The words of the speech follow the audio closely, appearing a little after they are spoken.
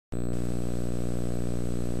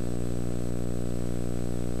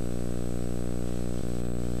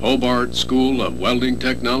Hobart School of Welding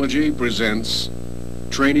Technology presents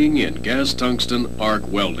Training in Gas Tungsten Arc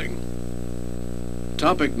Welding.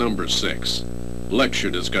 Topic number 6, Lecture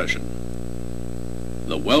Discussion.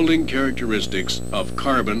 The welding characteristics of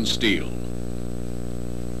carbon steel.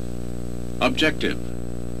 Objective: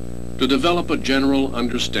 to develop a general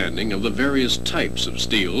understanding of the various types of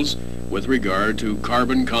steels with regard to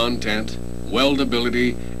carbon content,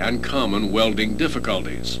 weldability, and common welding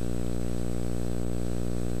difficulties.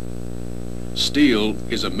 Steel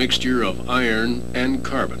is a mixture of iron and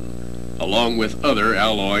carbon, along with other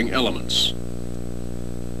alloying elements.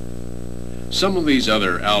 Some of these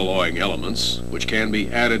other alloying elements, which can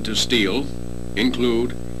be added to steel,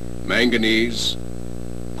 include manganese,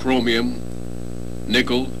 chromium,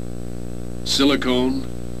 nickel, silicone,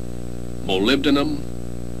 molybdenum,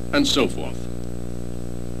 and so forth.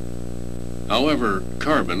 However,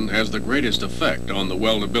 carbon has the greatest effect on the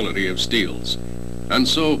weldability of steels, and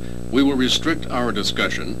so we will restrict our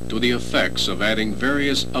discussion to the effects of adding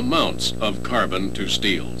various amounts of carbon to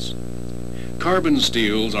steels. Carbon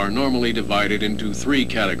steels are normally divided into 3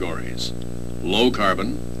 categories: low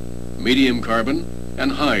carbon, medium carbon,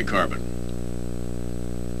 and high carbon.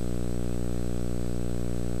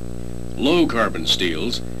 Low carbon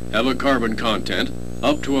steels have a carbon content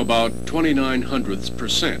up to about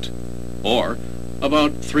 29/100%, or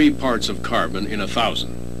about 3 parts of carbon in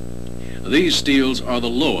 1,000. These steels are the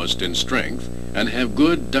lowest in strength and have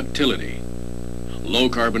good ductility. Low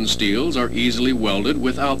carbon steels are easily welded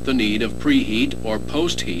without the need of preheat or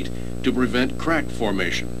post-heat to prevent crack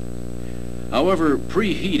formation. However,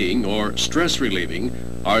 preheating or stress relieving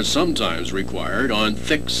are sometimes required on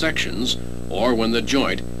thick sections or when the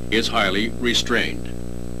joint is highly restrained.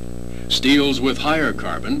 Steels with higher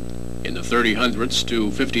carbon, in the 30/100ths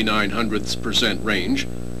to 59/100% range,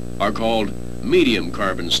 are called medium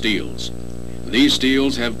carbon steels. These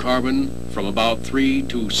steels have carbon from about 3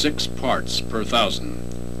 to 6 parts per 1,000.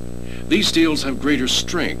 These steels have greater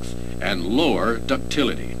strength and lower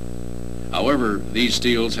ductility. However, these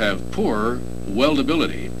steels have poorer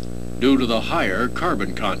weldability due to the higher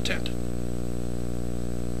carbon content.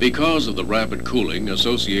 Because of the rapid cooling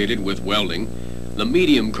associated with welding, the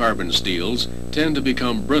medium carbon steels tend to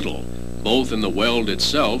become brittle both in the weld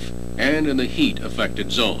itself and in the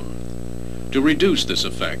heat-affected zone. To reduce this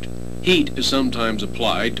effect, heat is sometimes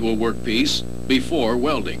applied to a workpiece before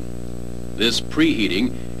welding. This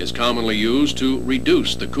preheating is commonly used to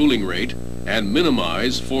reduce the cooling rate and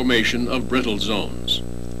minimize formation of brittle zones.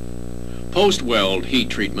 Post-weld heat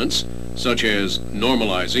treatments, such as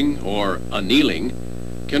normalizing or annealing,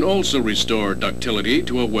 can also restore ductility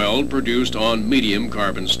to a weld produced on medium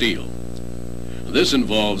carbon steel. This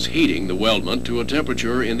involves heating the weldment to a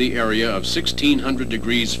temperature in the area of 1600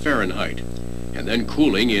 degrees Fahrenheit, and then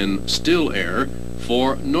cooling in still air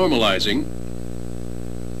for normalizing,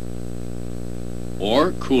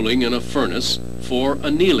 or cooling in a furnace for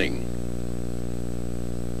annealing.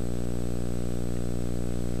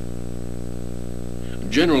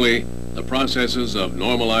 Generally, the processes of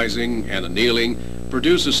normalizing and annealing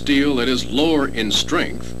produce a steel that is lower in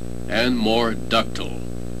strength and more ductile.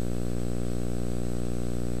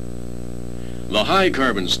 The high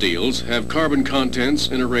carbon steels have carbon contents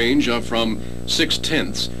in a range of from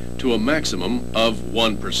 0.6 to a maximum of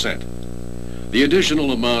 1%. The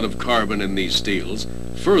additional amount of carbon in these steels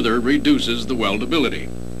further reduces the weldability.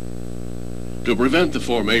 To prevent the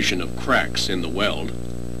formation of cracks in the weld,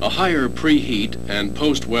 a higher preheat and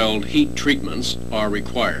post-weld heat treatments are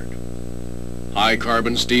required. High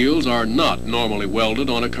carbon steels are not normally welded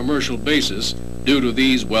on a commercial basis due to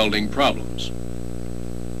these welding problems.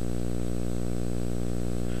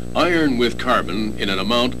 Iron with carbon in an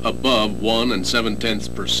amount above 1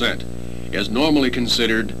 7/10% is normally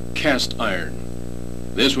considered cast iron.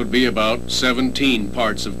 This would be about 17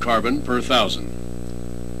 parts of carbon per 1,000.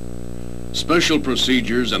 Special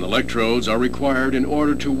procedures and electrodes are required in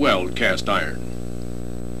order to weld cast iron.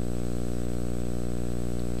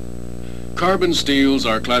 Carbon steels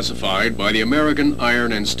are classified by the American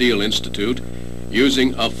Iron and Steel Institute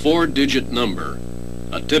using a 4-digit number.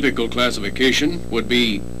 A typical classification would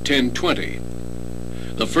be 1020.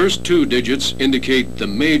 The first 2 digits indicate the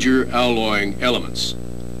major alloying elements.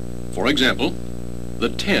 For example, the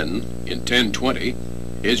 10 in 1020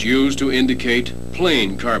 is used to indicate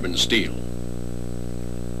plain carbon steel.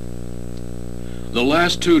 The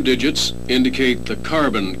last 2 digits indicate the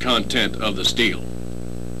carbon content of the steel.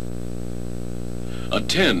 A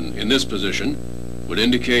 10 in this position would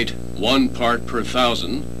indicate 1 part per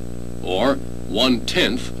 1,000, or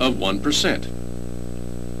 1/10 of 1%.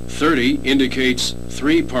 30 indicates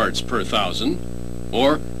 3 parts per 1,000,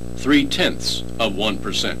 or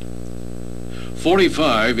 0.3%.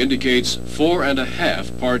 45 indicates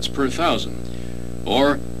 4.5 parts per thousand,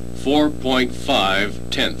 or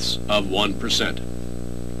 4.5%.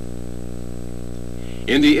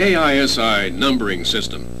 In the AISI numbering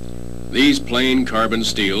system, these plain carbon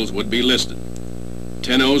steels would be listed: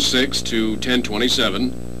 1006 to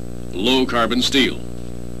 1027, low carbon steel;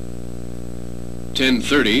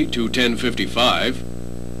 1030 to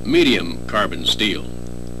 1055, medium carbon steel;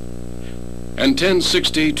 and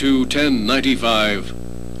 1060 to 1095,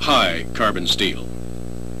 high carbon steel.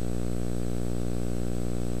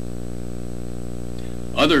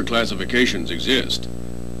 Other classifications exist,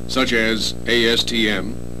 such as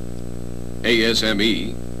ASTM,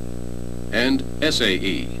 ASME, and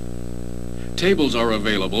SAE. Tables are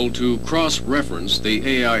available to cross-reference the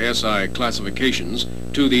AISI classifications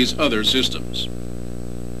to these other systems.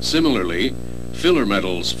 Similarly, filler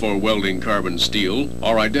metals for welding carbon steel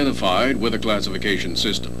are identified with a classification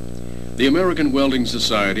system. The American Welding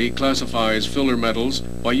Society classifies filler metals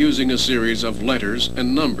by using a series of letters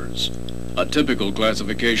and numbers. A typical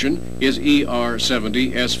classification is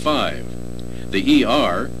ER70S5. The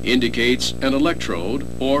ER indicates an electrode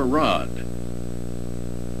or rod.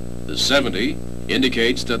 The 70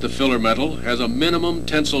 indicates that the filler metal has a minimum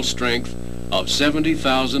tensile strength of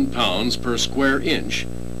 70,000 pounds per square inch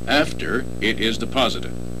after it is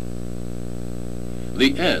deposited.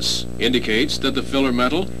 The S indicates that the filler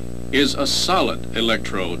metal is a solid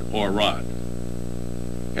electrode or rod.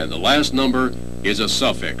 And the last number is a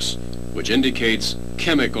suffix, which indicates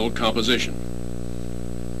chemical composition.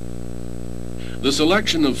 The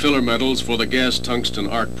selection of filler metals for the gas tungsten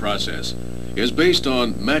arc process is based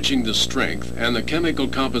on matching the strength and the chemical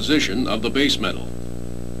composition of the base metal.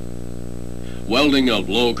 Welding of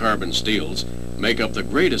low carbon steels make up the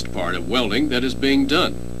greatest part of welding that is being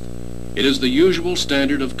done. It is the usual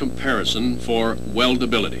standard of comparison for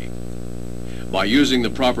weldability. By using the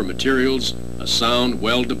proper materials, a sound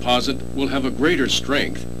weld deposit will have a greater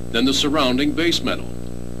strength than the surrounding base metal.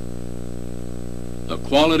 The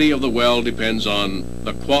quality of the weld depends on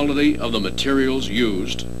the quality of the materials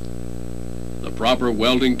used, the proper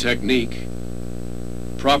welding technique,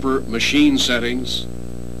 proper machine settings,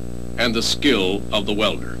 and the skill of the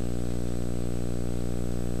welder.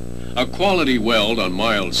 A quality weld on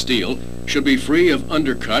mild steel should be free of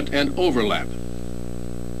undercut and overlap.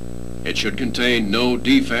 It should contain no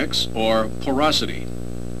defects or porosity.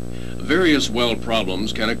 Various weld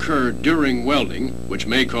problems can occur during welding, which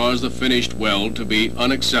may cause the finished weld to be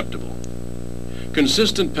unacceptable.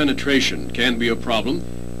 Consistent penetration can be a problem,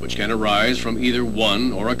 which can arise from either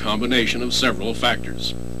one or a combination of several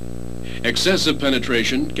factors. Excessive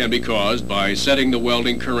penetration can be caused by setting the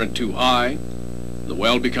welding current too high. The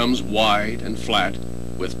weld becomes wide and flat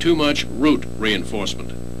with too much root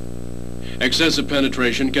reinforcement. Excessive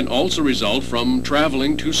penetration can also result from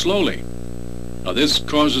traveling too slowly. Now, this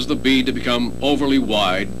causes the bead to become overly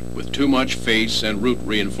wide with too much face and root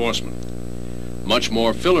reinforcement. Much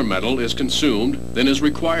more filler metal is consumed than is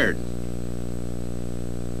required.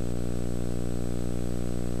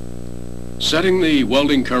 Setting the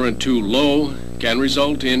welding current too low can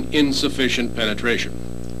result in insufficient penetration.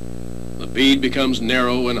 The bead becomes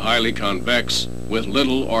narrow and highly convex with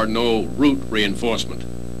little or no root reinforcement.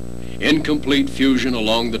 Incomplete fusion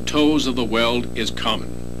along the toes of the weld is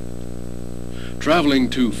common. Traveling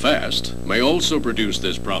too fast may also produce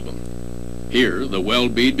this problem. Here, the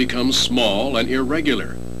weld bead becomes small and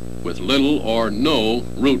irregular, with little or no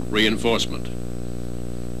root reinforcement.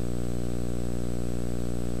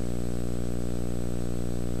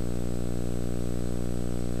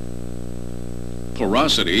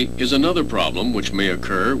 Porosity is another problem which may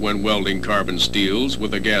occur when welding carbon steels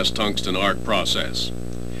with a gas tungsten arc process.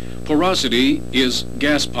 Porosity is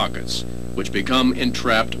gas pockets which become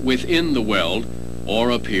entrapped within the weld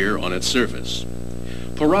or appear on its surface.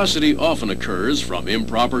 Porosity often occurs from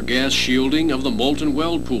improper gas shielding of the molten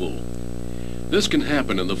weld pool. This can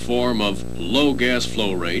happen in the form of low gas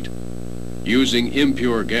flow rate, using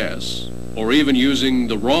impure gas, or even using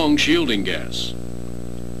the wrong shielding gas.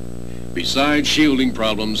 Besides shielding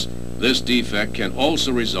problems, this defect can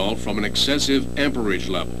also result from an excessive amperage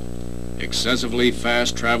level, excessively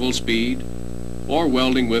fast travel speed, or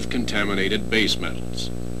welding with contaminated base metals.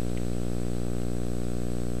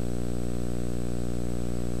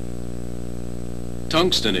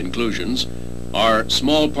 Tungsten inclusions are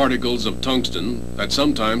small particles of tungsten that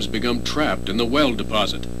sometimes become trapped in the weld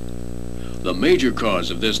deposit. The major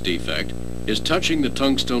cause of this defect is touching the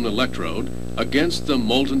tungsten electrode against the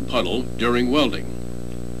molten puddle during welding.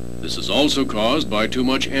 This is also caused by too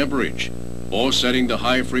much amperage or setting the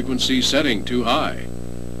high frequency setting too high.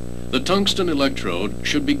 The tungsten electrode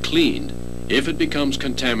should be cleaned if it becomes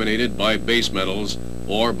contaminated by base metals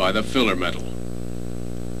or by the filler metal.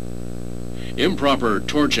 Improper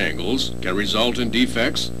torch angles can result in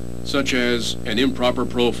defects such as an improper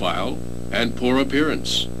profile and poor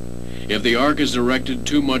appearance. If the arc is directed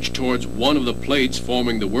too much towards one of the plates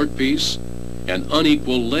forming the workpiece, an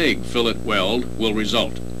unequal leg fillet weld will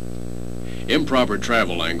result. Improper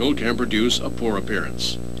travel angle can produce a poor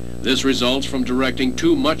appearance. This results from directing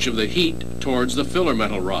too much of the heat towards the filler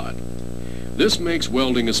metal rod. This makes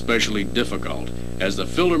welding especially difficult, as the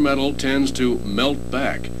filler metal tends to melt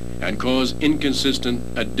back and cause inconsistent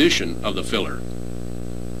addition of the filler.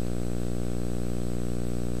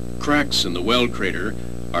 Cracks in the weld crater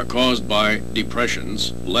are caused by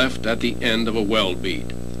depressions left at the end of a weld bead.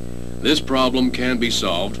 This problem can be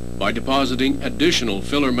solved by depositing additional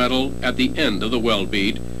filler metal at the end of the weld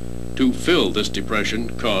bead to fill this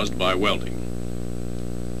depression caused by welding.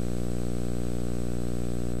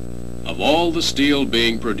 Of all the steel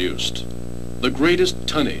being produced, the greatest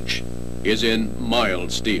tonnage is in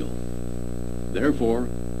mild steel. Therefore,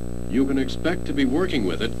 you can expect to be working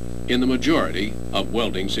with it in the majority of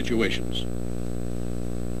welding situations.